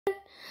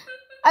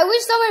I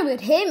wish someone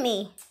would hit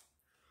me.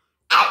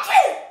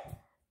 Achoo!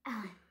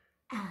 Alan.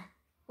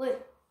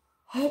 What?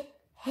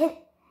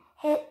 Hit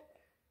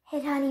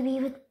Honeybee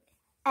with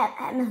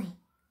Emily.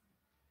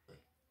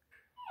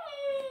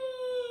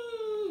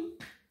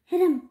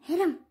 Hit him. Hit.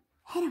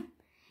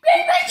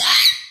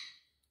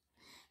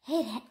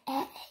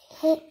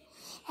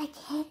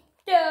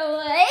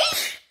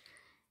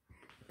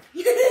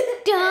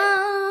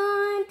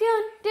 Dun.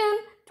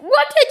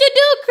 What did you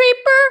do,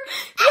 Creeper?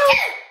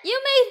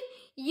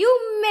 You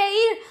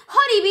made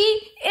Honeybee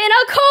in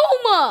a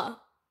coma.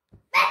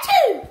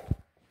 Achoo!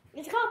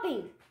 It's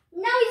coughing.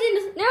 Now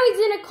he's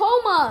in a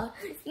coma.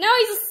 Now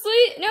he's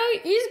asleep. Now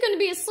he's gonna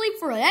be asleep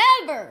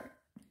forever.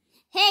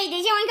 Hey,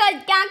 did you want to go to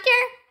the doctor?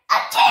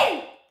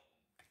 Achoo!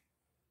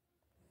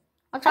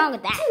 What's wrong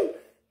with that?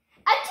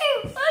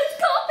 Achoo! It's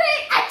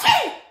coughing!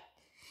 Achoo!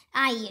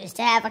 I used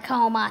to have a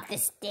coma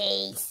these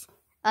days.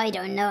 I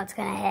don't know what's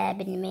gonna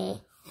happen to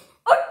me.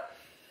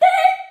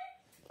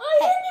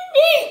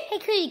 Hey,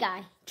 creepy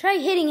guy, try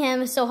hitting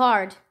him so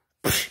hard.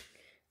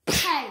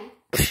 Hey!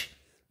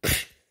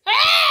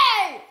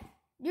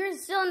 You're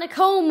still in a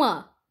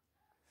coma.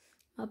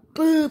 A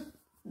boop.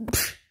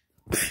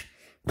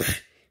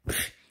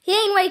 He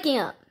ain't waking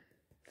up.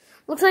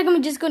 Looks like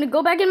I'm just gonna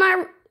go back in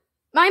my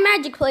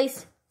magic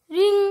place.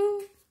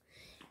 Ring.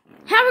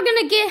 How are we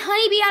gonna get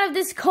Honeybee out of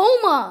this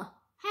coma?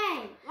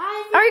 Hey,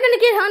 why is Are we gonna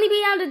get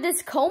Honeybee out of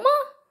this coma?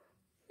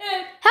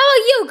 How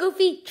about you,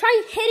 Goofy?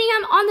 Try hitting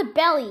him on the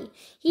belly.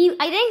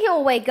 I think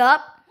he'll wake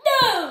up.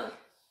 No!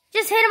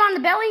 Just hit him on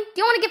the belly.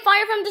 Do you want to get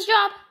fired from this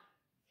job?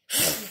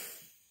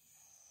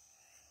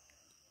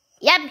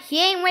 Yep, he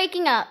ain't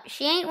waking up.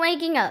 She ain't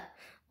waking up.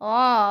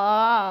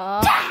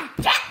 Oh.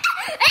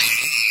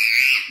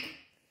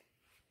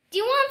 Do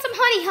you want some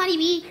honey,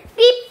 Honeybee?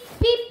 Beep,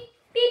 beep,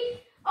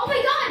 beep. Oh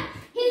my God,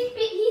 he's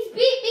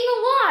beeping a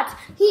lot.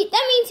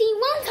 That means he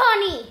wants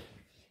honey.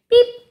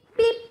 Beep,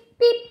 beep,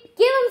 beep.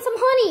 Give him some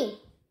honey.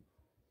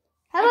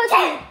 How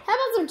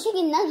about some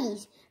chicken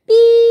nuggies?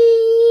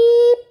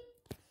 Beep.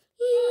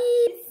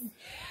 Beep.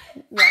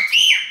 No,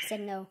 he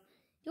said no.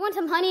 You want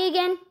some honey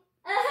again?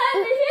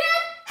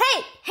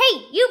 Hey,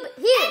 you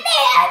here.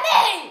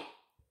 Me!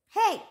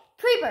 Hey,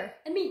 Creeper.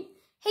 Me!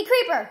 Hey,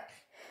 Creeper.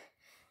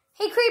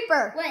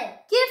 What?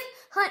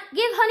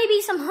 Give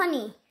Honeybee some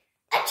honey.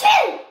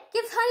 Achoo!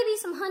 Give Honeybee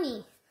some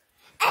honey.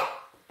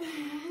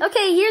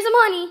 Okay, here's some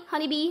honey,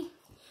 Honeybee.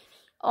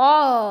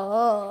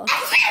 Oh.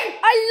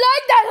 I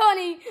like that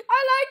honey. I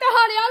like the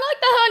honey.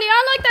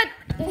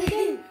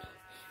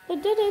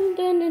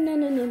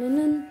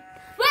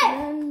 What?